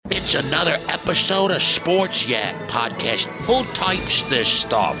It's another episode of Sports Yak Podcast. Who types this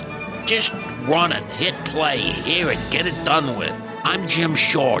stuff? Just run it, hit play, hear it, get it done with. I'm Jim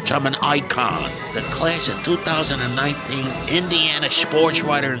Shorts. I'm an icon. The class of 2019 Indiana sports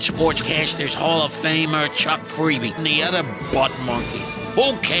writer and sportscasters Hall of Famer Chuck Freebie and the other butt monkey.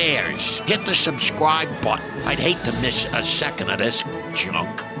 Who cares? Hit the subscribe button. I'd hate to miss a second of this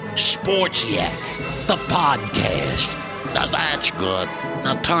junk. Sports Yak, the podcast. Now that's good.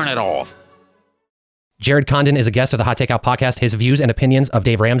 Now turn it off. Jared Condon is a guest of the Hot Takeout Podcast. His views and opinions of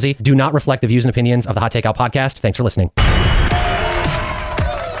Dave Ramsey do not reflect the views and opinions of the Hot Takeout Podcast. Thanks for listening.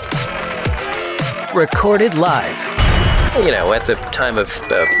 Recorded live. You know, at the time of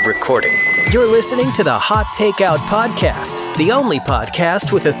recording. You're listening to the Hot Takeout Podcast, the only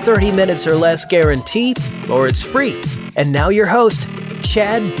podcast with a 30 minutes or less guarantee, or it's free. And now your host,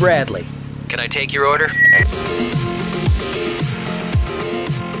 Chad Bradley. Can I take your order?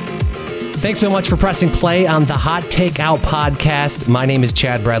 Thanks so much for pressing play on the Hot Takeout Podcast. My name is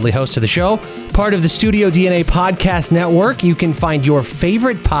Chad Bradley, host of the show, part of the Studio DNA Podcast Network. You can find your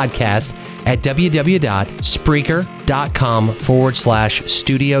favorite podcast at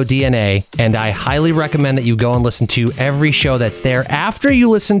www.spreaker.com/Studio DNA. And I highly recommend that you go and listen to every show that's there. After you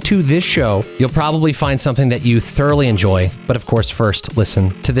listen to this show, you'll probably find something that you thoroughly enjoy. But of course, first,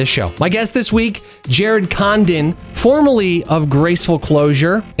 listen to this show. My guest this week, Jared Condon, formerly of Graceful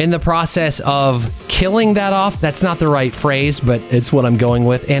Closure, in the process of killing that off. That's not the right phrase, but it's what I'm going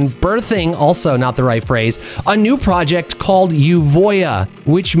with. And birthing, also not the right phrase, a new project called Euvoia,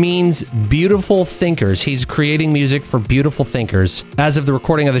 which means beautiful thinkers. He's creating music for beautiful thinkers. As of the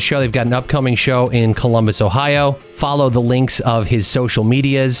recording of the show, they've got an upcoming show in Columbus, Ohio. Follow the links of his social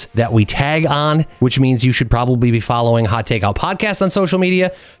medias that we tag on, which means you should probably be following Hot Takeout Podcast on social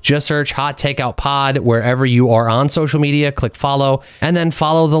media. Just search Hot Takeout Pod wherever you are on social media. Click follow, and then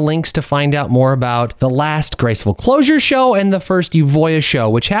follow the links to find out more about the last Graceful Closure show and the first Euvoia show,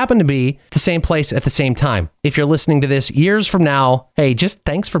 which happened to be the same place at the same time. If you're listening to this years from now, hey, just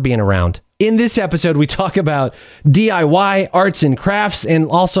thanks for being around. In this episode, we talk about DIY, arts and crafts, and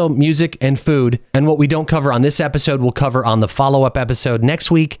also music and food. And what we don't cover on this episode, we'll cover on the follow-up episode next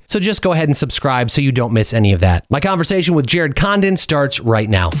week. So just go ahead and subscribe so you don't miss any of that. My conversation with Jared Condon starts right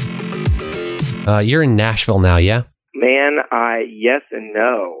now. You're in Nashville now, yeah? Man, yes and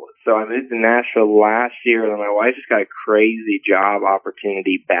no. So I moved to Nashville last year, and my wife just got a crazy job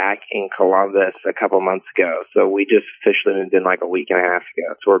opportunity back in Columbus a couple months ago. So we just officially moved in like a week and a half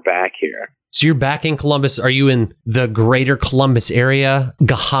ago. So we're back here. So you're back in Columbus. Are you in the greater Columbus area?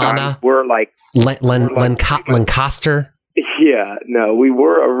 Gahanna? We're like... Lancaster? Yeah, no, we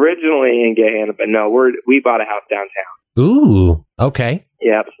were originally in Gahanna, but no, we bought a house downtown. Ooh, okay.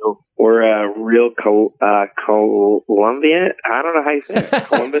 Yeah, so we're a real Colombian. I don't know how you say it.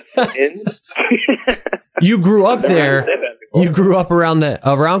 Columbus. You grew up there. You grew up around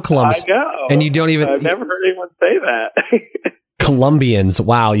Columbus. I know. And you don't even... I've never heard anyone say that. Colombians.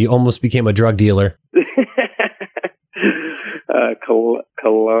 Wow, you almost became a drug dealer.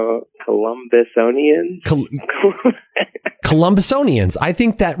 Columbusonians? Columbusonians. I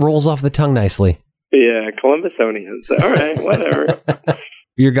think that rolls off the tongue nicely. Yeah, Columbusonians. All right, whatever.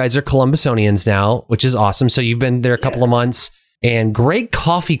 You guys are Columbusonians now, which is awesome. So you've been there a couple of months, and great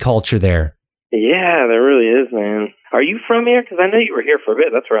coffee culture there. Yeah, there really is, man. Are you from here? Because I know you were here for a bit.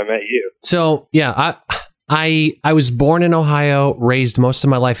 That's where I met you. So, yeah, I was born in Ohio, raised most of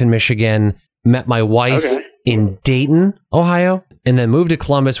my life in Michigan, met my wife in Dayton, Ohio, and then moved to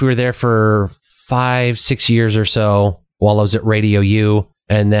Columbus. We were there for 5-6 years or so while I was at Radio U,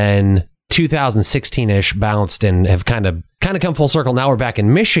 and then 2016-ish bounced and have kind of come full circle. Now we're back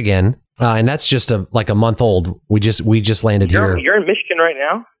in Michigan, and that's just a month old. We just landed here. You're in Michigan right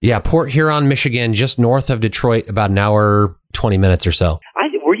now? Yeah, Port Huron, Michigan, just north of Detroit, about an hour, 20 minutes or so.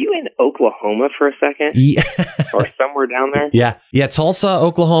 Were you in Oklahoma for a second? Yeah. Or somewhere down there? Yeah, Tulsa,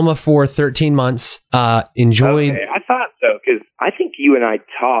 Oklahoma for 13 months. Enjoyed. Okay, I thought so, because I think you and I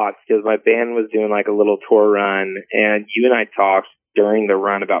talked, because my band was doing like a little tour run, and you and I talked during the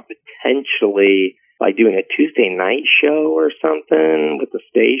run about potentially like doing a Tuesday night show or something with the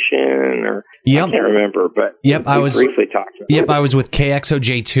station, or I can't remember, but we briefly talked about it. I was with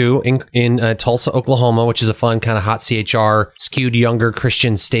KXOJ2 in Tulsa, Oklahoma, which is a fun kind of hot CHR skewed younger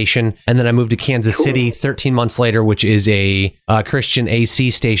Christian station. And then I moved to Kansas City 13 months later, which is a Christian AC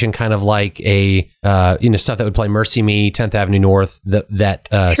station, kind of like a stuff that would play Mercy Me, 10th Avenue North, that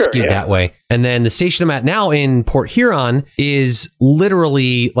skewed that way. And then the station I'm at now in Port Huron is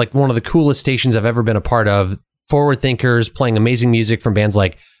literally like one of the coolest stations I've ever been a part of. Forward thinkers playing amazing music from bands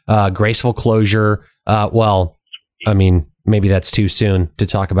like Graceful Closure. maybe that's too soon to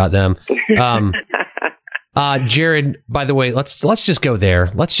talk about them. Jared, by the way, let's just go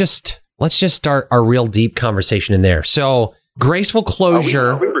there. Let's just start our real deep conversation in there. So, Graceful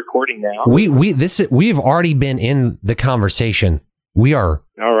Closure. Are we recording now? We've already been in the conversation. We are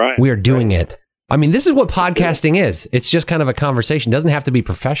all right. We are doing it. I mean, this is what podcasting is. It's just kind of a conversation. It doesn't have to be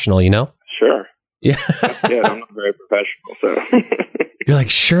professional, you know? Sure. Yeah. Yeah, I'm not very professional, so. You're like,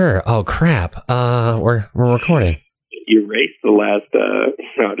 sure. Oh crap. We're recording. You erased the last.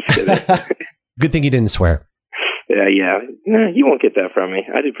 No, just kidding. Good thing you didn't swear. Yeah. No, you won't get that from me.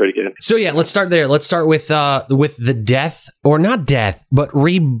 I did pretty good. So yeah, let's start there. Let's start with the death, or not death, but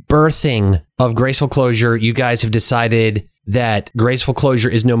rebirthing of Graceful Closure. You guys have decided that Graceful Closure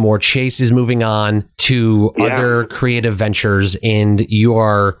is no more. Chase is moving on to other creative ventures, and you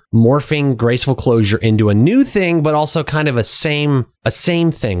are morphing Graceful Closure into a new thing, but also kind of a same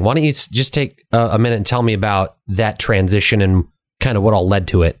thing. Why don't you just take a minute and tell me about that transition and kind of what all led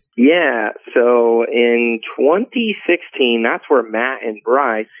to it? Yeah, so in 2016, that's where Matt and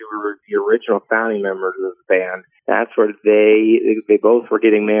Bryce, who were the original founding members of the band, that's where they both were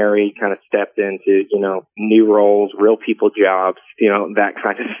getting married, kind of stepped into, new roles, real people jobs, that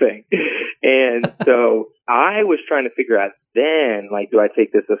kind of thing. And so I was trying to figure out then, do I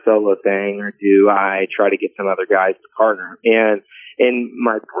take this a solo thing, or do I try to get some other guys to partner? And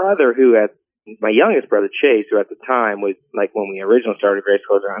my brother, my youngest brother, Chase, who at the time was when we originally started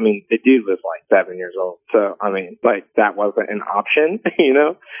Graceful Closure, the dude was 7 years old. So, that wasn't an option,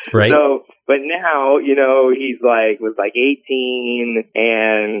 Right. So, but now, he's was 18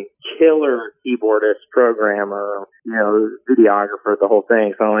 and killer keyboardist, programmer, videographer, the whole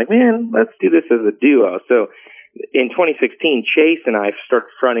thing. So I'm like, man, let's do this as a duo. So in 2016, Chase and I started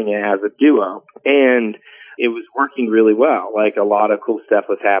fronting it as a duo, and it was working really well. A lot of cool stuff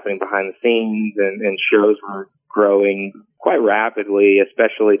was happening behind the scenes, and shows were growing quite rapidly,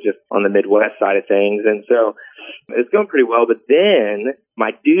 especially just on the Midwest side of things. And so it's going pretty well. But then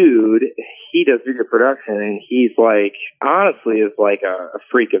my dude, he does video production, and he's honestly is a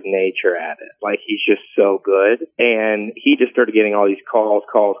freak of nature at it. He's just so good. And he just started getting all these calls.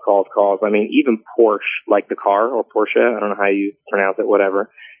 Even Porsche, the car, or Porsche, I don't know how you pronounce it,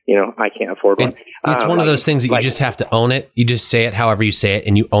 whatever. I can't afford one. It's one of those things that you just have to own it. You just say it however you say it,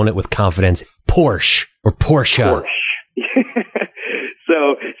 and you own it with confidence. Porsche or Porsche.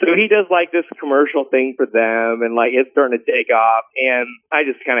 So he does this commercial thing for them, and it's starting to take off. And I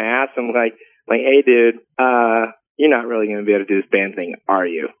just kind of asked him hey dude, you're not really going to be able to do this band thing, are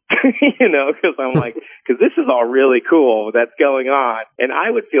you? Because I'm because this is all really cool that's going on, and I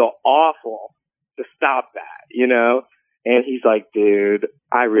would feel awful to stop that, And he's like, dude,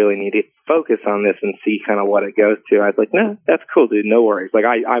 I really need to focus on this and see kind of what it goes to. I was like, no, that's cool, dude. No worries.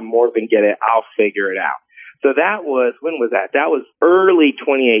 I more than get it. I'll figure it out. So that was, when was that? That was early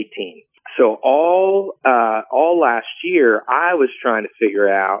 2018. So all last year, I was trying to figure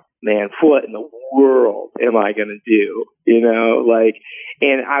out, man, what in the world am I going to do?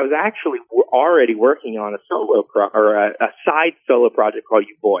 And I was actually already working on a solo a side solo project called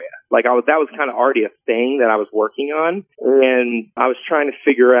Euboya. That was kind of already a thing that I was working on, and I was trying to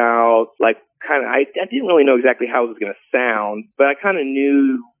figure out I didn't really know exactly how it was going to sound, but I kind of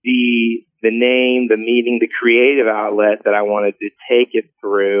knew the name, the meaning, the creative outlet that I wanted to take it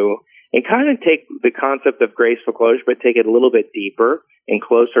through, and kind of take the concept of Graceful Closure, but take it a little bit deeper and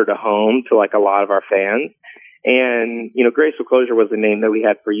closer to home to a lot of our fans. And, Graceful Closure was the name that we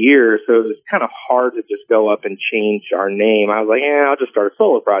had for years, so it was kind of hard to just go up and change our name. I was like, I'll just start a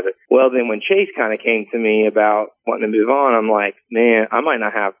solo project. Well, then when Chase kind of came to me about wanting to move on, I'm like, man, I might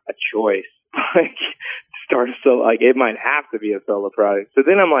not have a choice. Start a solo, it might have to be a solo project. So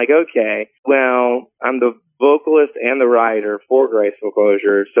then I'm like, okay, well, I'm the vocalist and the writer for Graceful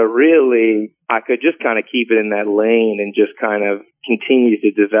Closure, so really I could just kind of keep it in that lane and just kind of continue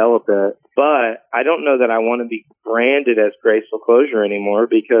to develop it. But I don't know that I want to be branded as Graceful Closure anymore,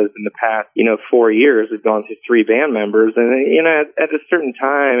 because in the past, 4 years, we've gone through 3 band members, and at a certain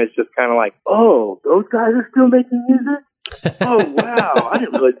time, it's just kind of oh, those guys are still making music? Oh, wow. I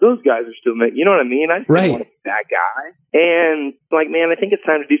didn't realize those guys are still making, you know what I mean? I just didn't want to be that guy. And man, I think it's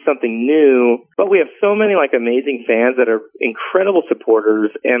time to do something new. But we have so many amazing fans that are incredible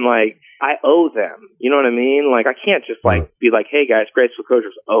supporters, and I owe them. You know what I mean? I can't just be hey guys, Graceful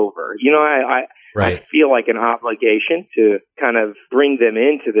Closure's over. I feel an obligation to kind of bring them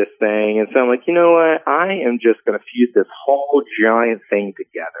into this thing. And so I'm you know what? I am just going to fuse this whole giant thing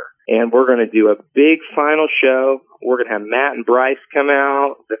together. and we're going to do a big final show. We're going to have Matt and Bryce come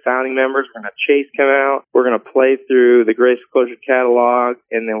out, the founding members. We're going to have Chase come out. We're going to play through the Graceful Closure catalog,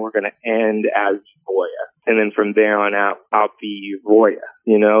 and then we're going to end as Voya. And then from there on out, I'll be Voya,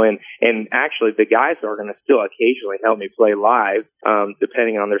 you know, and actually the guys are going to still occasionally help me play live,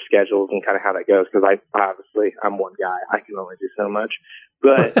 depending on their schedules and kind of how that goes. Cause I'm one guy. I can only do so much,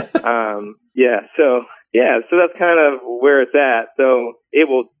 but, so that's kind of where it's at. So it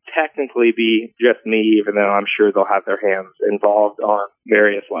will technically be just me, even though I'm sure they'll have their hands involved on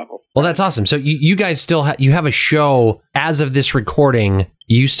various levels. Well, that's awesome. So you guys still you have a show as of this recording.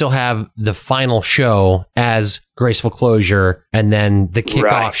 You still have the final show as Graceful Closure, and then the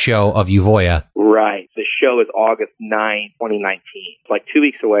kickoff show of Euvoia. Right. The show is August 9, 2019. It's like 2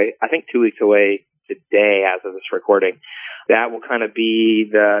 weeks away. I think 2 weeks away today as of this recording. That will kind of be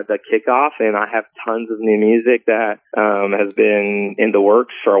the kickoff, and I have tons of new music that has been in the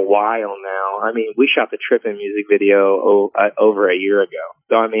works for a while now. I mean, we shot the Trippin' music video over a year ago.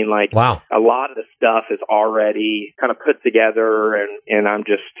 So, I mean, like, wow. A lot of the stuff is already kind of put together, and I'm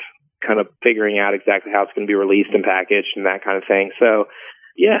just kind of figuring out exactly how it's going to be released and packaged and that kind of thing. So,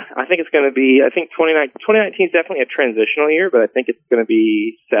 yeah, I think it's going to be, 2019 is definitely a transitional year, but I think it's going to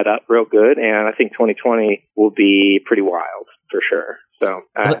be set up real good. And I think 2020 will be pretty wild for sure. So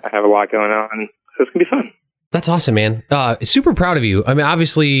I have a lot going on. So it's going to be fun. That's awesome, man. Super proud of you. I mean,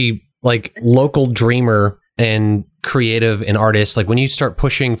 obviously, like, local dreamer and creative and artist, like when you start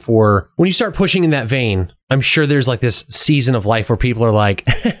pushing in that vein, I'm sure there's like this season of life where people are like,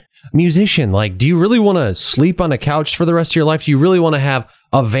 musician, like, do you really want to sleep on a couch for the rest of your life? Do you really want to have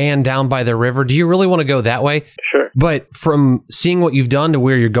a van down by the river? Do you really want to go that way? Sure. But from seeing what you've done to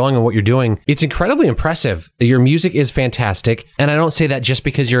where you're going and what you're doing, it's incredibly impressive. Your music is fantastic. And I don't say that just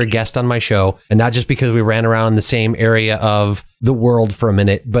because you're a guest on my show and not just because we ran around in the same area of the world for a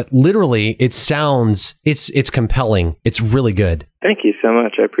minute, but literally it sounds, it's compelling. It's really good. Thank you so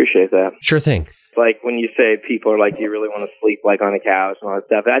much. I appreciate that. Sure thing. Like when you say people are like, do you really want to sleep like on a couch and all that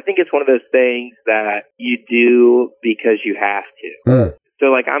stuff? I think it's one of those things that you do because you have to. So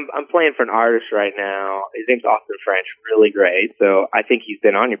like I'm playing for an artist right now. His name's Austin French, really great. So I think he's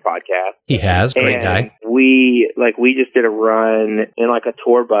been on your podcast. He has, great guy. We just did a run in like a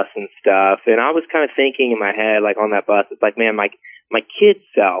tour bus and stuff. And I was kind of thinking in my head, like on that bus, it's like, man, my kid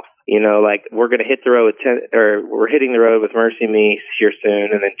self, you know, like we're going to hit the road we're hitting the road with Mercy Me here soon.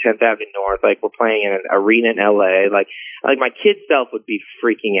 And then 10th Avenue North, like we're playing in an arena in LA. Like my kid self would be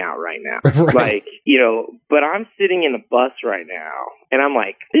freaking out right now. Right. Like, you know, but I'm sitting in a bus right now and I'm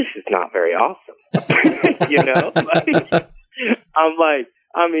like, this is not very awesome. You know, like,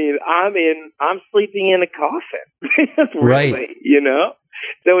 I'm sleeping in a coffin. Really, right. You know?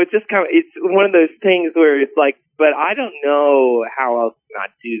 So it's just it's one of those things where it's like, but I don't know how else to not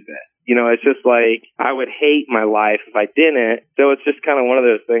do this. You know, it's just like, I would hate my life if I didn't. So it's just kind of one of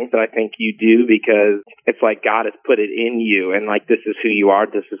those things that I think you do because it's like God has put it in you and like, this is who you are.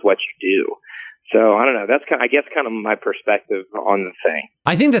 This is what you do. So I don't know. That's kind of my perspective on the thing.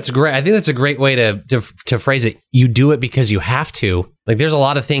 I think that's great. I think that's a great way to phrase it. You do it because you have to. Like, there's a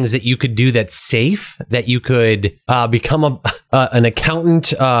lot of things that you could do that's safe. That you could become an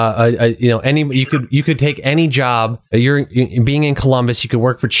accountant. You could take any job. You're being in Columbus. You could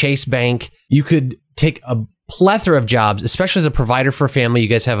work for Chase Bank. You could take a plethora of jobs, especially as a provider for a family. You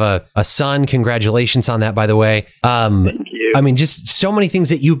guys have a son. Congratulations on that, by the way. Thank you. I mean, just so many things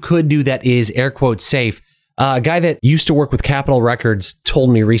that you could do that is air quotes safe. A guy that used to work with Capitol Records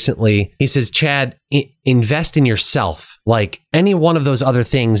told me recently, he says, Chad, invest in yourself. Like any one of those other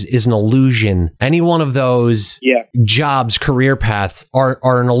things is an illusion. Any one of those jobs, career paths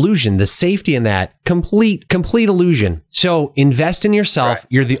are an illusion. The safety in that, complete illusion. So invest in yourself. Right.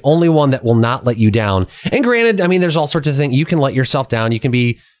 You're the only one that will not let you down. And granted, I mean, there's all sorts of things. You can let yourself down. You can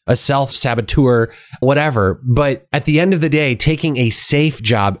be a self-saboteur, whatever. But at the end of the day, taking a safe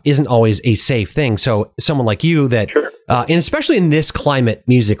job isn't always a safe thing. So someone like you that, and especially in this climate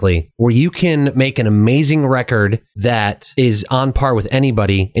musically, where you can make an amazing record that is on par with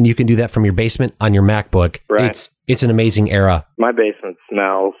anybody, and you can do that from your basement on your MacBook. Right. It's an amazing era. My basement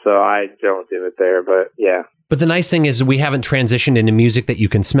smells, so I don't do it there, but yeah. But the nice thing is we haven't transitioned into music that you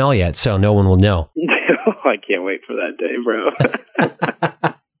can smell yet, so no one will know. I can't wait for that day, bro.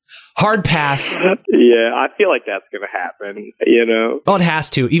 Hard pass. Yeah, I feel like that's going to happen, you know? Oh, it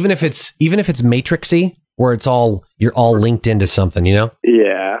has to. Even if it's matrixy, where you're all linked into something, you know?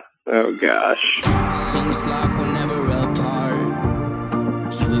 Yeah. Oh, gosh. Seems like we're never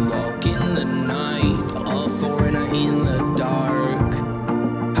apart. Here we walk in the night, all foreigner in the dark.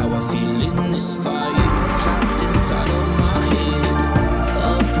 How I feel in this fight, trapped inside of my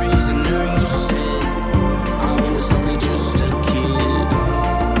head.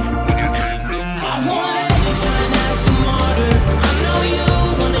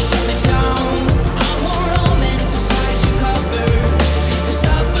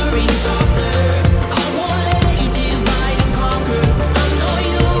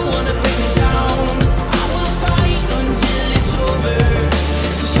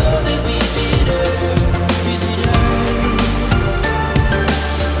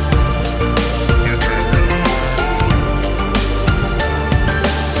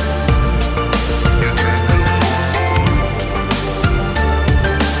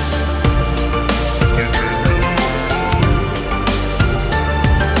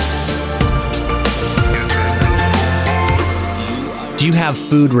 Do you have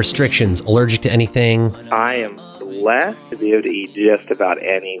food restrictions, allergic to anything? I am blessed to be able to eat just about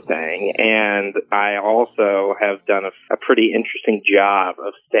anything. And I also have done a pretty interesting job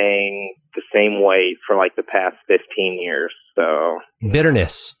of staying the same weight for like the past 15 years. So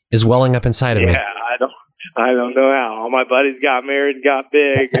Bitterness is welling up inside of me. yeah, I don't know how. All my buddies got married and got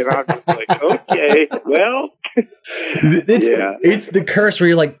big, and I'm just like, okay, well. It's the curse where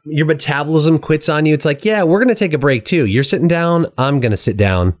you're like, your metabolism quits on you. It's like, yeah, we're going to take a break too. You're sitting down. I'm going to sit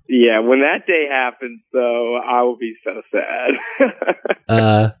down. Yeah, when that day happens, though, I will be so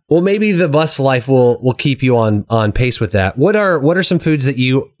sad. Well, maybe the bus life will keep you on pace with that. What are some foods that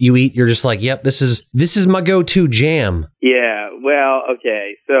you eat? You're just like, yep, this is my go-to jam. Yeah, well,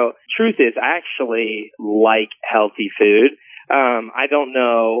 okay. So, truth is, I actually like healthy food. I don't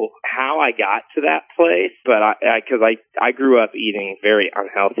know how I got to that place, but because I grew up eating very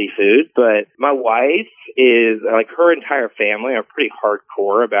unhealthy food. But my wife is like, her entire family are pretty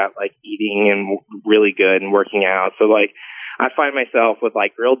hardcore about like eating and really good and working out. So like, I find myself with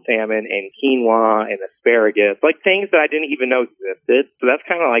like grilled salmon and quinoa and asparagus, like things that I didn't even know existed. So that's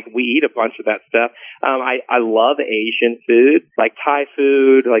kind of like, we eat a bunch of that stuff. I love Asian food, like Thai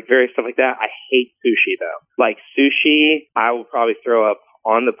food, like various stuff like that. I hate sushi though. Like sushi, I will probably throw up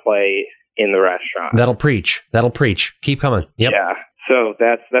on the plate in the restaurant. That'll preach. Keep coming. Yep. Yeah. So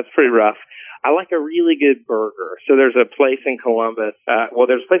that's pretty rough. I like a really good burger. So there's a place in Columbus.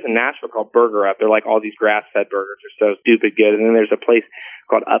 There's a place in Nashville called Burger Up. They're like all these grass-fed burgers. They're so stupid good. And then there's a place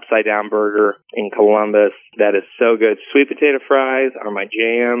called Upside Down Burger in Columbus that is so good. Sweet potato fries are my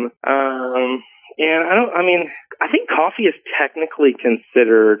jam. And I think coffee is technically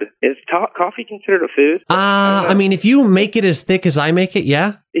considered. Is coffee considered a food? I mean, if you make it as thick as I make it,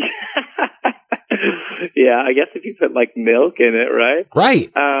 yeah. Yeah, I guess if you put like milk in it, right?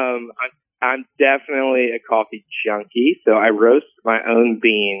 Right. I'm definitely a coffee junkie, so I roast my own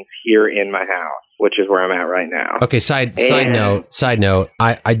beans here in my house, which is where I'm at right now. Okay, side note.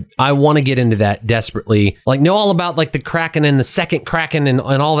 I want to get into that desperately. Like, know all about like the cracking and the second cracking and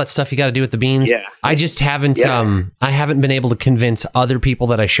all that stuff you got to do with the beans. Yeah. I just haven't I haven't been able to convince other people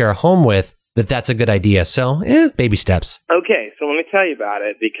that I share a home with that that's a good idea. So, baby steps. Okay, so let me tell you about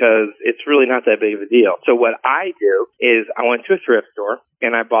it because it's really not that big of a deal. So what I do is I went to a thrift store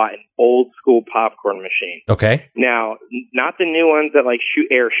and I bought an old school popcorn machine. Okay. Now, not the new ones that like shoot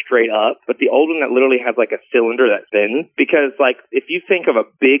air straight up, but the old one that literally has like a cylinder that spins. Because like if you think of a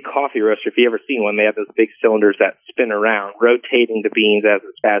big coffee roaster, if you ever seen one, they have those big cylinders that spin around, rotating the beans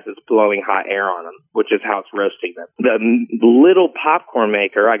as it's blowing hot air on them, which is how it's roasting them. The little popcorn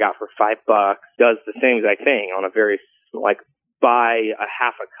maker I got for $5 does the same exact thing on a very like buy a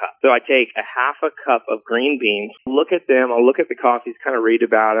half a cup. So I take a half a cup of green beans, look at them, I'll look at the coffees, kind of read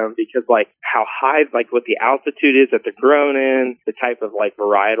about them because like how high, like what the altitude is that they're grown in, the type of like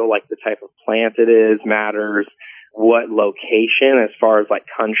varietal, like the type of plant it is matters, what location as far as like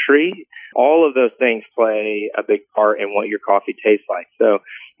country, all of those things play a big part in what your coffee tastes like. So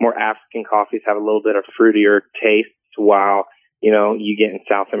more African coffees have a little bit of fruitier taste while you get in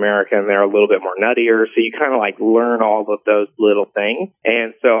South America and they're a little bit more nuttier. So you kind of like learn all of those little things.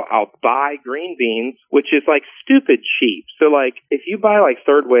 And so I'll buy green beans, which is like stupid cheap. So like if you buy like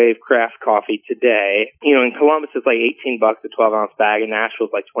third wave craft coffee today, in Columbus it's like $18 a 12-ounce bag, and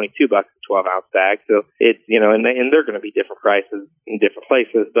Nashville's like $22 a 12-ounce bag. So it's, and they're going to be different prices in different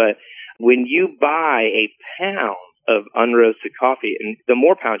places. But when you buy a pound of unroasted coffee, and the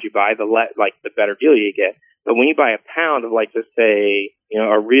more pounds you buy, the better deal you get. But when you buy a pound of, like, just say,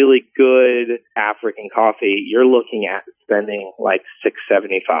 a really good African coffee, you're looking at spending like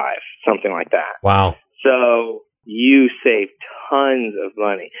 $6.75, something like that. Wow. So you save tons of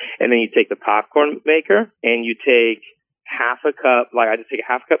money. And then you take the popcorn maker and you take half a cup, like I just take a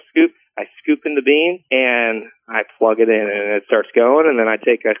half cup scoop, I scoop in the bean and I plug it in and it starts going. And then I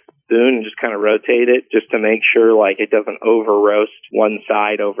take a spoon and just kind of rotate it just to make sure like it doesn't over roast one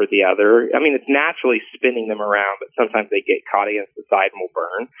side over the other. I mean, it's naturally spinning them around, but sometimes they get caught against the side and will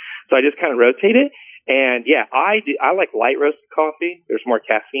burn. So I just kind of rotate it. And yeah, I like light roasted coffee. There's more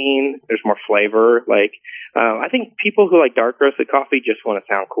caffeine. There's more flavor. Like, I think people who like dark roasted coffee just want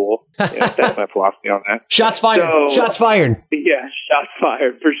to sound cool. That's my philosophy on that. Shots fired. Shots fired. Yeah, shots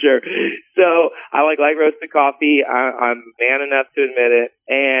fired for sure. So I like light roasted coffee. I'm man enough to admit it.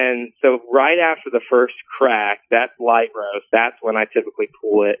 And so right after the first crack, that's light roast. That's when I typically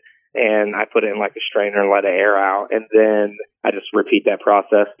pull it. And I put it in like a strainer and let it air out. And then I just repeat that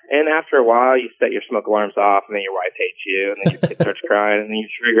process. And after a while, you set your smoke alarms off, and then your wife hates you, and then your kid starts crying, and then you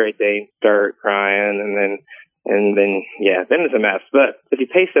trigger it, they start crying, and then And then it's a mess. But if you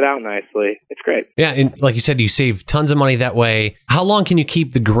pace it out nicely, it's great. Yeah, and like you said, you save tons of money that way. How long can you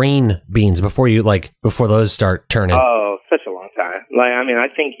keep the green beans before those start turning? Oh, such a long time. Like, I mean, I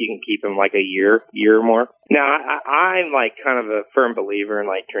think you can keep them like a year or more. Now, I'm like kind of a firm believer in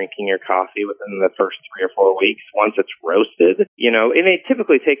like drinking your coffee within the first 3 or 4 weeks once it's roasted, and it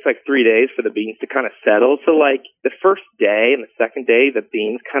typically takes like 3 days for the beans to kind of settle. So like the first day and the second day, the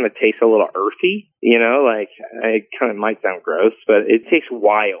beans kind of taste a little earthy, like it kind of might sound gross, but it tastes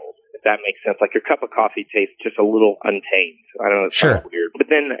wild. If that makes sense. Like your cup of coffee tastes just a little untamed. I don't know. It's kind of weird. But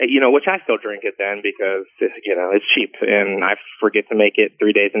then, which I still drink it then because, it's cheap and I forget to make it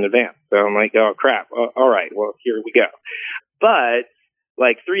 3 days in advance. So I'm like, oh, crap. All right. Well, here we go. But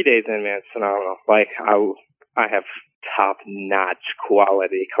like 3 days in, man, it's phenomenal. Like I have top-notch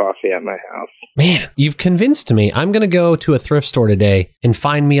quality coffee at my house. Man, you've convinced me. I'm going to go to a thrift store today and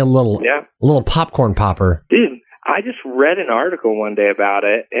find me a little popcorn popper. Dude, I just read an article one day about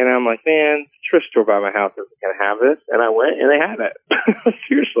it, and I'm like, man, the thrift store by my house isn't going to have this. And I went, and they had it.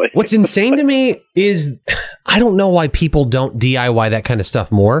 Seriously. What's insane to me is I don't know why people don't DIY that kind of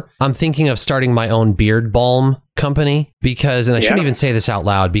stuff more. I'm thinking of starting my own beard balm company because, and I shouldn't even say this out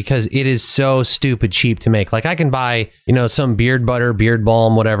loud, because it is so stupid cheap to make. Like I can buy, some beard butter, beard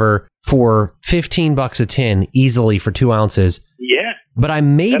balm, whatever, for $15 a tin easily for 2 ounces. Yeah. But I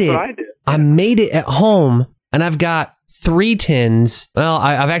made it at home. And I've got 3 tins. Well,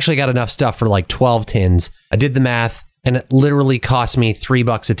 I've actually got enough stuff for like 12 tins. I did the math, and it literally cost me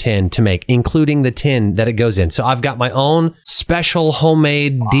 $3 a tin to make, including the tin that it goes in. So I've got my own special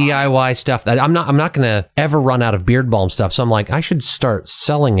homemade DIY stuff that I'm not going to ever run out of beard balm stuff. So I'm like, I should start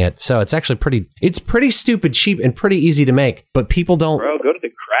selling it. So it's actually pretty stupid cheap and pretty easy to make. But people don't. Bro, go to the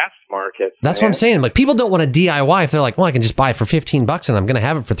crafts market. That's what I'm saying. Like people don't want to DIY if they're like, well, I can just buy it for $15 and I'm going to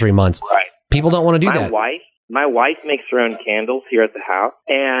have it for 3 months. Right. People don't want to do that. My wife makes her own candles here at the house,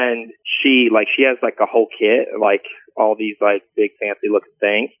 and she has like a whole kit, like all these like big fancy looking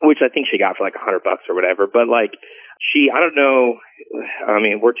things, which I think she got for like $100 or whatever. But like I don't know. I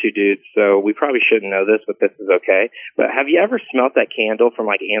mean, we're 2 dudes, so we probably shouldn't know this, but this is okay. But have you ever smelled that candle from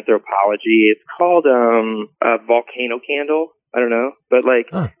like Anthropologie? It's called a volcano candle. I don't know, but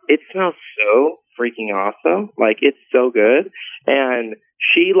like it smells so freaking awesome. Like it's so good. And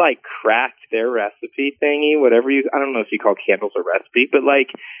she like cracked their recipe thingy, I don't know if you call candles a recipe, but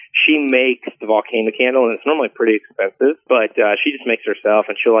like she makes the volcano candle, and it's normally pretty expensive, but she just makes it herself,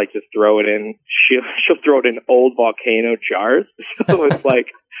 and she'll like just throw it in. She'll throw it in old volcano jars. So it's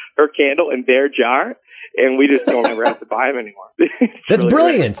like her candle in their jar. And we just don't ever have to buy them anymore. That's really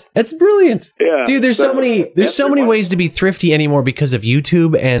brilliant. Great. That's brilliant. Yeah. Dude, there's so many ways to be thrifty anymore because of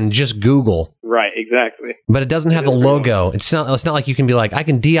YouTube and just Google. Right, exactly. But it doesn't have the logo. It's not like you can be like, I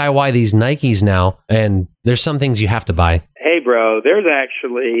can DIY these Nikes now, and there's some things you have to buy. Hey, bro, there's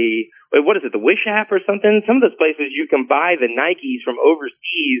actually, what is it, the Wish app or something? Some of those places you can buy the Nikes from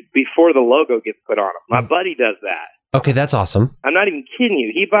overseas before the logo gets put on them. My buddy does that. Okay, that's awesome. I'm not even kidding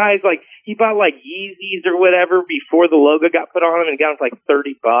you. He bought like Yeezys or whatever before the logo got put on them, and it got him like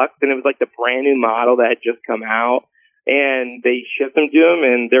 $30, and it was like the brand new model that had just come out, and they shipped them to him,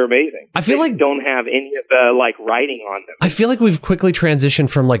 and they're amazing. I feel like don't have any of the like writing on them. I feel like we've quickly transitioned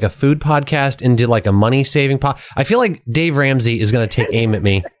from like a food podcast into like a money saving I feel like Dave Ramsey is going to take aim at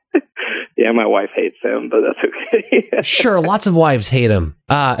me. Yeah, my wife hates him, but that's okay. Sure, lots of wives hate him.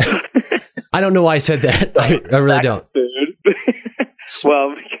 I don't know why I said that. I really don't.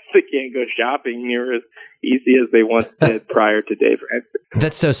 Well, because they can't go shopping near as easy as they once did prior to Dave Ramsey.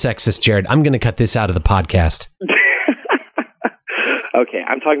 That's so sexist, Jared. I'm going to cut this out of the podcast. Okay,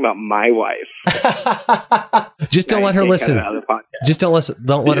 I'm talking about my wife. Just don't let her listen. Just don't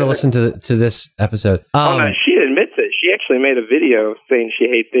let her listen to this episode. Oh no, she admits it. She actually made a video saying she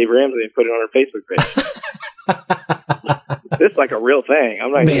hates Dave Ramsey and put it on her Facebook page. This is like a real thing.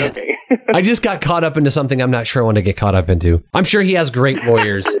 I'm not joking. I just got caught up into something I'm not sure I want to get caught up into. I'm sure he has great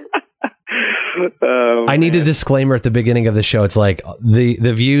lawyers. I need a disclaimer at the beginning of the show. It's like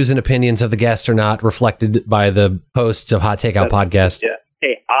the views and opinions of the guests are not reflected by the hosts of Hot Takeout Podcast. Yeah.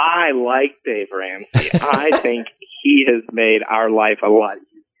 Hey, I like Dave Ramsey. I think he has made our life a lot easier.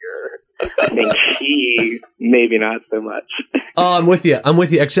 I think she maybe not so much. Oh, I'm with you.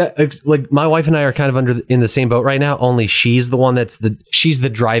 Except like my wife and I are kind of in the same boat right now. Only she's the one she's the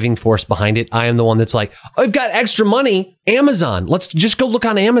driving force behind it. I am the one that's like, I've got extra money. Amazon. Let's just go look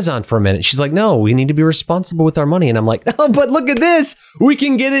on Amazon for a minute. She's like, no, we need to be responsible with our money. And I'm like, oh, but look at this. We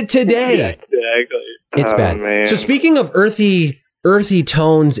can get it today. Yeah, exactly. It's bad. Man. So speaking of earthy earthy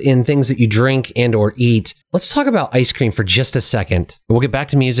tones in things that you drink and or eat, let's talk about ice cream for just a second. We'll get back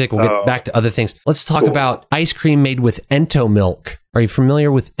to music. We'll get back to other things. Let's talk about ice cream made with Ento milk. Are you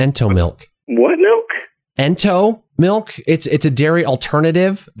familiar with Ento milk? What milk? Ento milk. It's a dairy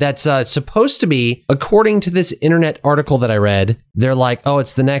alternative that's supposed to be, according to this internet article that I read, they're like, oh,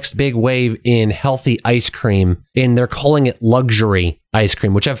 it's the next big wave in healthy ice cream, and they're calling it luxury ice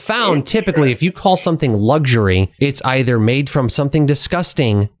cream, which I've found typically if you call something luxury, it's either made from something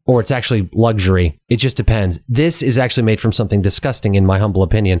disgusting or it's actually luxury. It just depends. This is actually made from something disgusting, in my humble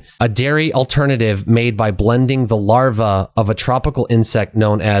opinion. A dairy alternative made by blending the larva of a tropical insect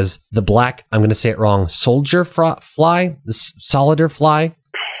known as the black, I'm going to say it wrong, soldier fly, the solider fly.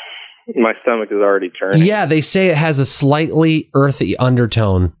 My stomach is already turning. Yeah, they say it has a slightly earthy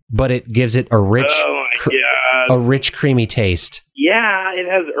undertone, but it gives it a rich, creamy taste. Yeah, it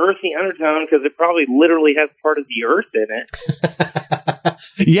has earthy undertone because it probably literally has part of the earth in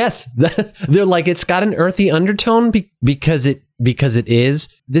it. Yes, they're like, it's got an earthy undertone because it is.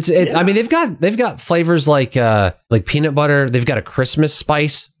 I mean, they've got flavors like peanut butter. They've got a Christmas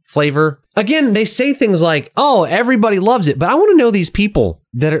spice flavor. Again, they say things like, "Oh, everybody loves it," but I want to know these people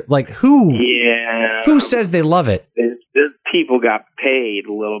that are like, who says they love it? These people got paid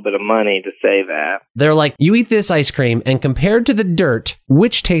a little bit of money to say that. They're like, you eat this ice cream, and compared to the dirt,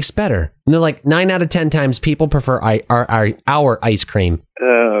 which tastes better? And they're like, 9 out of 10 times people prefer our ice cream.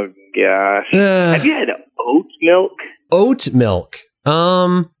 Oh gosh, have you had oat milk? Oat milk.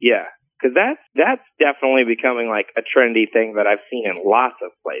 Yeah. Because that's definitely becoming like a trendy thing that I've seen in lots of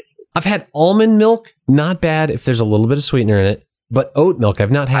places. I've had almond milk, not bad if there's a little bit of sweetener in it, but oat milk,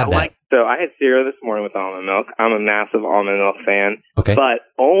 I've not had that. So I had cereal this morning with almond milk. I'm a massive almond milk fan. Okay. But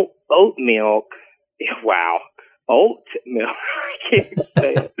oat milk, wow, oat milk, I can't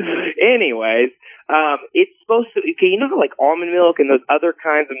say it. Anyways, it's supposed to, okay, you know how like almond milk and those other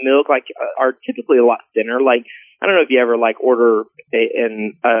kinds of milk like are typically a lot thinner. Like, I don't know if you ever like order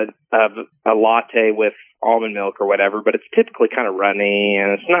a latte with almond milk or whatever, but it's typically kind of runny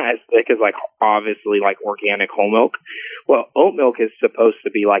and it's not as thick as like obviously like organic whole milk. Well, oat milk is supposed to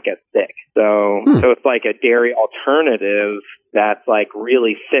be like as thick. So it's like a dairy alternative that's like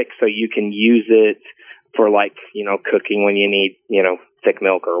really thick so you can use it for like, you know, cooking when you need, you know, thick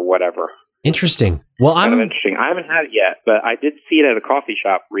milk or whatever. Interesting. Well, kind of interesting. I haven't had it yet, but I did see it at a coffee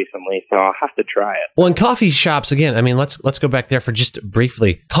shop recently, so I'll have to try it. Well, in coffee shops, again, I mean, let's go back there for just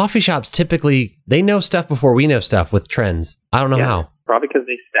briefly. Coffee shops typically, they know stuff before we know stuff with trends. I don't know how. Probably because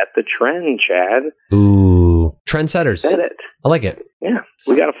they set the trend, Chad. Ooh, trendsetters. Said it. I like it. Yeah,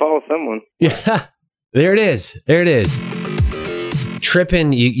 we got to follow someone. Yeah, there it is. There it is.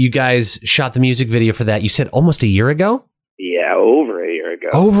 Trippin', you guys shot the music video for that. You said almost a year ago? Yeah, over a year ago.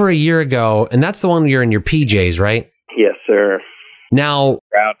 Over a year ago, and that's the one where you're in your PJs, right? Yes, sir. Now,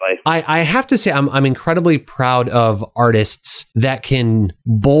 proudly. I have to say, I'm incredibly proud of artists that can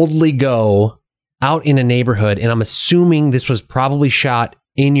boldly go out in a neighborhood, and I'm assuming this was probably shot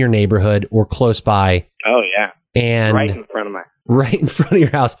in your neighborhood or close by. Oh, yeah. And right in front of my... Right in front of your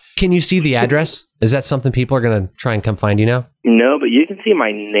house. Can you see the address? Is that something people are going to try and come find you now? No, but you can see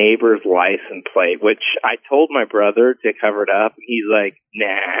my neighbor's license plate, which I told my brother to cover it up. He's like,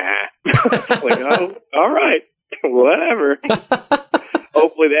 nah. Like, oh, all right. Whatever.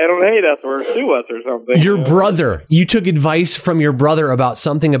 Hopefully they don't hate us or sue us or something. Your brother. You took advice from your brother about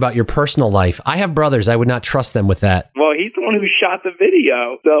something about your personal life. I have brothers. I would not trust them with that. Well, he's the one who shot the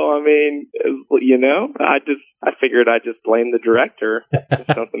video. So, I mean, you know, I figured I'd just blame the director if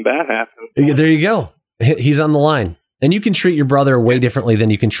something bad happened. There you go. He's on the line. And you can treat your brother way differently than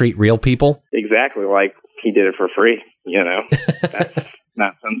you can treat real people. Exactly. Like he did it for free, you know. That's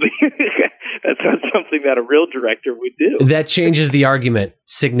not something that's not something that a real director would do. That changes the argument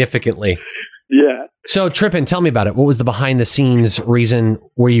significantly. Yeah. So Trippin', tell me about it. What was the behind the scenes reason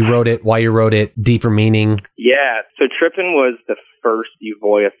where you wrote it, why you wrote it, deeper meaning? Yeah. So Trippin' was the first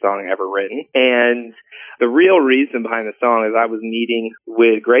Euvoia song ever written. And the real reason behind the song is I was meeting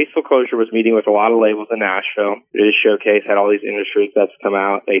with Graceful Closure, was meeting with a lot of labels in Nashville. This showcase had all these industry stuff come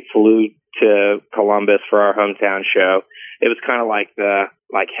out. They flew to Columbus for our hometown show. It was kind of like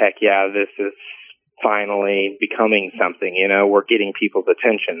heck yeah, this is finally becoming something, you know, we're getting people's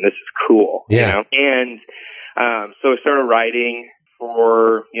attention. This is cool, yeah. You know? And so I started writing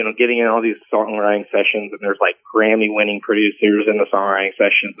for, you know, getting in all these songwriting sessions, and there's like Grammy-winning producers in the songwriting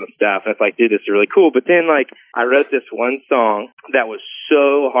sessions and stuff. And it's like, dude, this is really cool. But then, like, I wrote this one song that was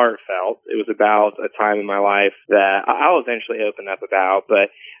so heartfelt. It was about a time in my life that I'll eventually open up about,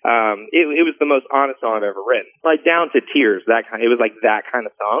 but it was the most honest song I've ever written. Like, down to tears. It was like that kind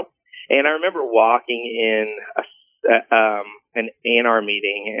of song. And I remember walking in an A&R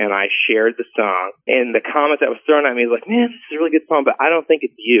meeting and I shared the song, and the comment that was thrown at me was like, man, this is a really good song, but I don't think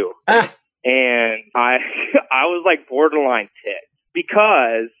it's you. And I was like borderline ticked,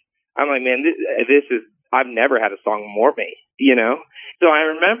 because I'm like, man, this is, I've never had a song more me, you know? So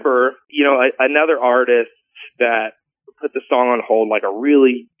I remember, you know, another artist that put the song on hold, like a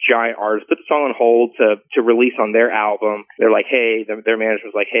really giant artist, put the song on hold to release on their album. They're like, hey, their manager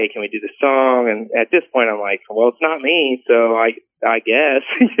was like, hey, can we do this song? And at this point, I'm like, well, it's not me, so I guess,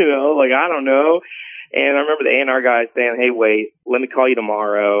 you know, like, I don't know. And I remember the A&R guy saying, hey, wait, let me call you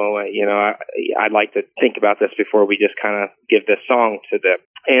tomorrow. You know, I'd like to think about this before we just kind of give this song to them.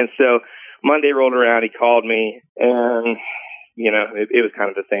 And so Monday rolled around, he called me, and, you know, it was kind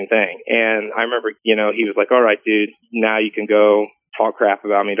of the same thing. And I remember, you know, he was like, all right, dude, now you can go talk crap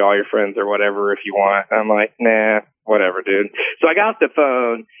about me to all your friends or whatever if you want. And I'm like, nah, whatever, dude. So I got off the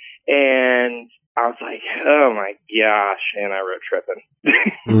phone, and I was like, oh my gosh, and I wrote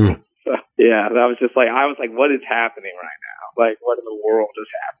Trippin'. So, yeah, that was just like, I was like, what is happening right now? Like, what in the world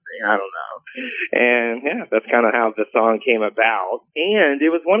is happening? I don't know. And yeah, that's kind of how the song came about. And it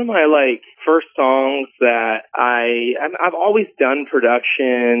was one of my like first songs that I've always done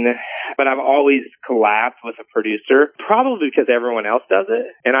production, but I've always collabed with a producer, probably because everyone else does it.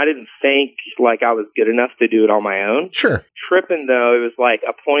 And I didn't think like I was good enough to do it on my own. Sure. Trippin', though, it was like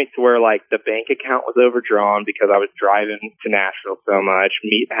a point to where like the bank account was overdrawn because I was driving to Nashville so much,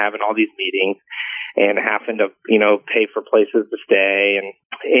 having all these meetings, and having to, you know, pay for places to stay.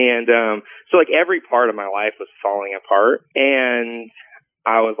 And so like every part of my life was falling apart. And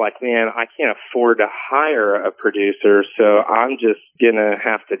I was like, man, I can't afford to hire a producer, so I'm just going to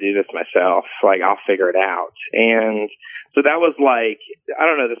have to do this myself. Like, I'll figure it out. And so that was like, I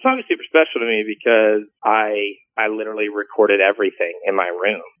don't know, the song is super special to me because I literally recorded everything in my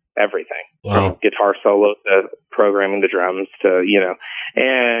room. Everything. Wow. From guitar solos to programming the drums to, you know,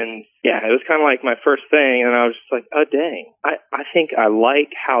 and yeah, it was kind of like my first thing. And I was just like, oh, dang, I think I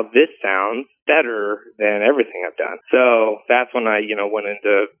like how this sounds better than everything I've done. So that's when I, you know, went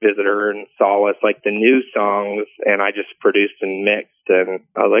into Visitor and Solace, like the new songs, and I just produced and mixed, and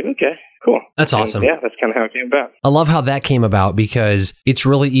I was like, okay, cool. That's awesome. And yeah, that's kind of how it came about. I love how that came about because it's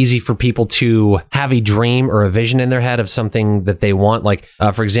really easy for people to have a dream or a vision in their head of something that they want. Like,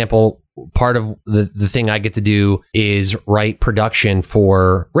 for example, part of the thing I get to do is write production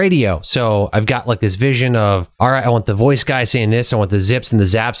for radio. So I've got like this vision of, all right, I want the voice guy saying this, I want the zips and the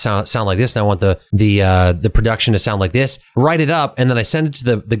zaps sound like this, and I want the production to sound like this. Write it up, and then I send it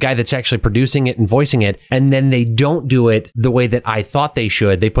to the guy that's actually producing it and voicing it, and then they don't do it the way that I thought they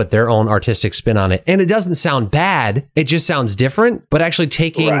should. They put their own artistic spin on it, and it doesn't sound bad. It just sounds different. But actually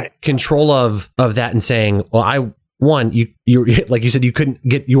taking control of that and saying, well, you like you said, you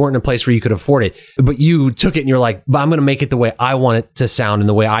weren't in a place where you could afford it, but you took it and you're like, but I'm going to make it the way I want it to sound and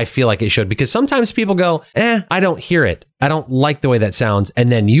the way I feel like it should. Because sometimes people go, I don't hear it. I don't like the way that sounds.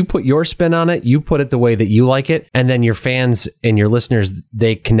 And then you put your spin on it. You put it the way that you like it. And then your fans and your listeners,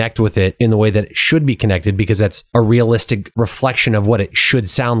 they connect with it in the way that it should be connected, because that's a realistic reflection of what it should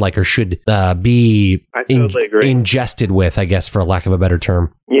sound like or should be ingested with, I guess, for lack of a better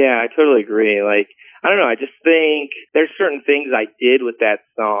term. Yeah, I totally agree. Like, I don't know. I just think there's certain things I did with that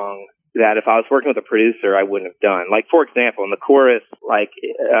song that if I was working with a producer, I wouldn't have done. Like, for example, in the chorus, like,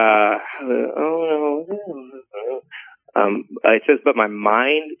 it says, but my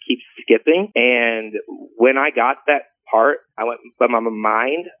mind keeps skipping. And when I got that part, I went, but my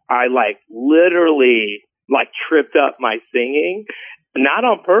mind, I like literally like tripped up my singing, not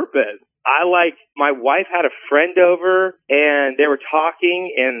on purpose. My wife had a friend over and they were talking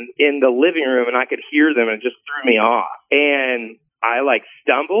in the living room, and I could hear them, and it just threw me off. And I like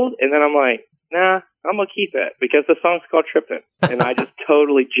stumbled, and then I'm like, nah, I'm going to keep it because the song's called Trippin'. And I just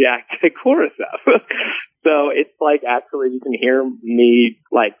totally jacked the chorus up. So it's like, actually, you can hear me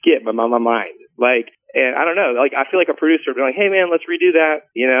like get my mind. Like, and I don't know, like, I feel like a producer would be like, hey man, let's redo that,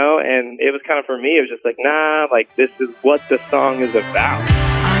 you know? And it was kind of, for me, it was just like, nah, like, this is what the song is about.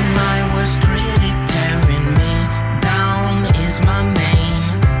 I'm my worst critic, tearing me down is my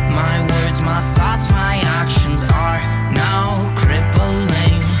main. My words, my thoughts, my actions are now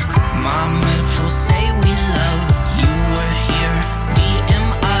crippling. My mutual say we love, you were here, DM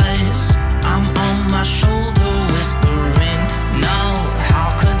us. I'm on my shoulder whispering, no,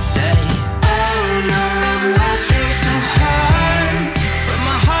 how could they? Oh no, I've let them so hard, but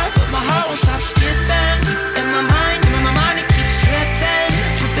my heart won't stop skipping. In my mind, it keeps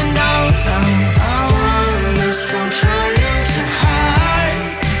tripping down.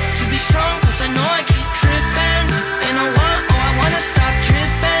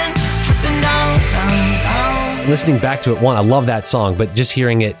 listening back to it, I love that song, but just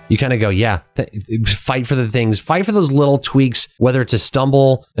hearing it, you kind of go, yeah, fight for the things, fight for those little tweaks, whether it's a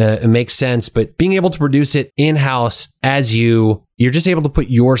stumble, it makes sense, but being able to produce it in-house as you're just able to put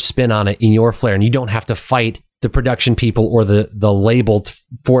your spin on it in your flair, and you don't have to fight the production people or the label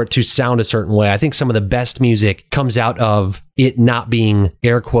for it to sound a certain way. I think some of the best music comes out of it not being,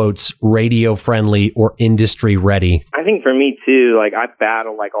 air quotes, radio friendly or industry ready. I think for me too, like I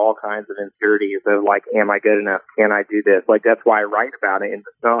battle like all kinds of insecurities of like, am I good enough? Can I do this? Like that's why I write about it in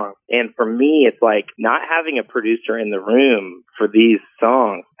the song. And for me, it's like not having a producer in the room for these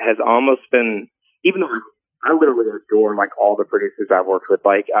songs has almost been, even though I literally adore like all the producers I've worked with.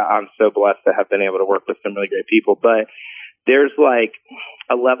 Like I'm so blessed to have been able to work with some really great people, but there's like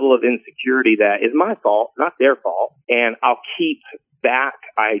a level of insecurity that is my fault, not their fault. And I'll keep back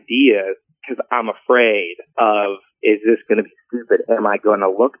ideas because I'm afraid of, is this going to be stupid? Am I going to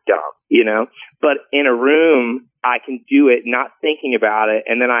look dumb? You know, but in a room, I can do it not thinking about it,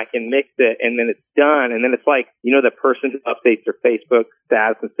 and then I can mix it, and then it's done. And then it's like, you know, the person who updates their Facebook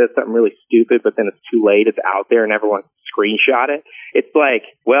status and says something really stupid, but then it's too late. It's out there, and everyone screenshot it. It's like,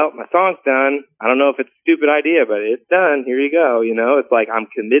 well, my song's done. I don't know if it's a stupid idea, but it's done. Here you go. You know, it's like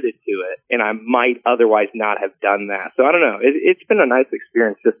I'm committed to it, and I might otherwise not have done that. So I don't know. It's been a nice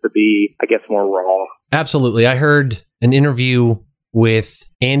experience just to be, I guess, more raw. Absolutely. I heard an interview with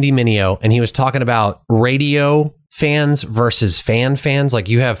Andy Mineo, and he was talking about radio fans versus fans. Like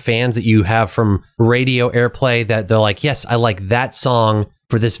you have fans that you have from radio airplay that they're like, yes, I like that song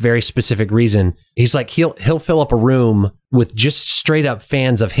for this very specific reason. He's like, he'll fill up a room with just straight up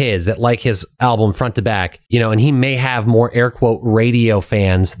fans of his that like his album front to back, you know, and he may have more air quote radio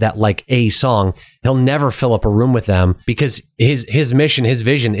fans that like a song. He'll never fill up a room with them because his mission, his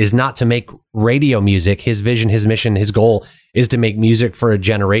vision is not to make radio music. His vision, his mission, his goal is to make music for a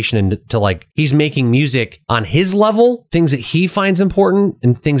generation, and to like, he's making music on his level, things that he finds important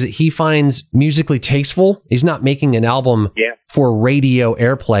and things that he finds musically tasteful. He's not making an album for radio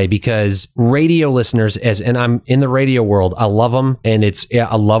airplay because radio listeners, and I'm in the radio world, I love them, and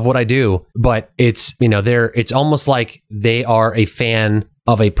I love what I do, but it's, you know, it's almost like they are a fan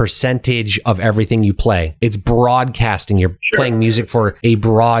of a percentage of everything you play. It's broadcasting. You're playing music for a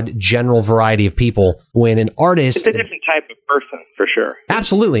broad, general variety of people. When an artist... It's a different type of person, for sure.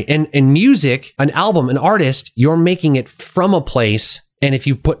 Absolutely. And music, an album, an artist, you're making it from a place, and if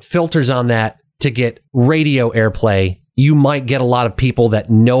you put filters on that to get radio airplay, you might get a lot of people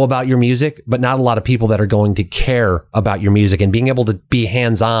that know about your music, but not a lot of people that are going to care about your music. And being able to be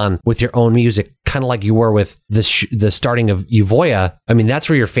hands-on with your own music, kind of like you were with the starting of Euvoia, I mean, that's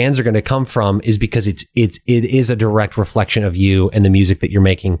where your fans are going to come from, is because it is a direct reflection of you and the music that you're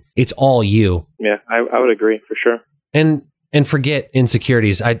making. It's all you. Yeah, I would agree, for sure. And forget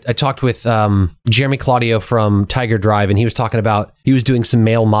insecurities. I talked with Jeremy Claudio from Tiger Drive, and he was talking about, he was doing some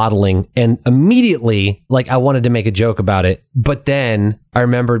male modeling, and immediately, like, I wanted to make a joke about it, but then I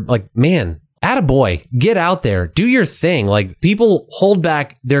remembered, like, man, attaboy, get out there, do your thing. Like, people hold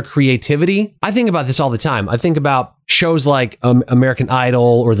back their creativity. I think about this all the time. I think about shows like American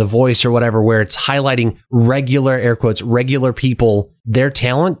Idol or The Voice or whatever, where it's highlighting regular, air quotes, regular people, their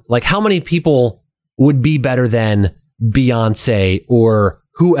talent. Like, how many people would be better than Beyonce or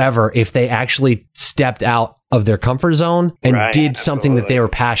whoever if they actually stepped out of their comfort zone and did something that they were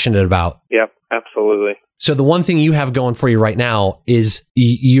passionate about? Yep, absolutely. So the one thing you have going for you right now is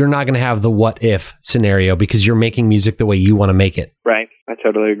you're not going to have the what if scenario because you're making music the way you want to make it. Right. I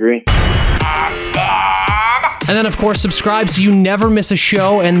totally agree. And then, of course, subscribe so you never miss a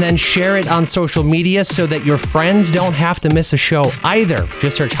show, and then share it on social media so that your friends don't have to miss a show either.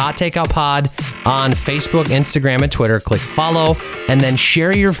 Just search Hot Takeout Pod on Facebook, Instagram, and Twitter. Click follow, and then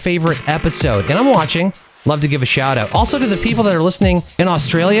share your favorite episode. And I'm watching. Love to give a shout out. Also to the people that are listening in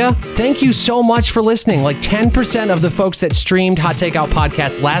Australia, thank you so much for listening. Like 10% of the folks that streamed Hot Takeout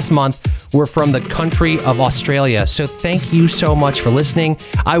Podcast last month were from the country of Australia. So thank you so much for listening.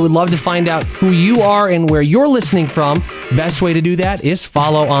 I would love to find out who you are and where you're listening from. Best way to do that is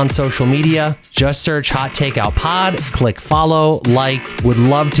follow on social media. Just search Hot Takeout Pod, click follow, like. Would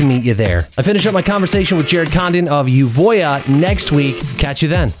love to meet you there. I finish up my conversation with Jared Condon of Euvoia next week. Catch you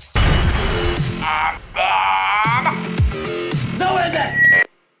then.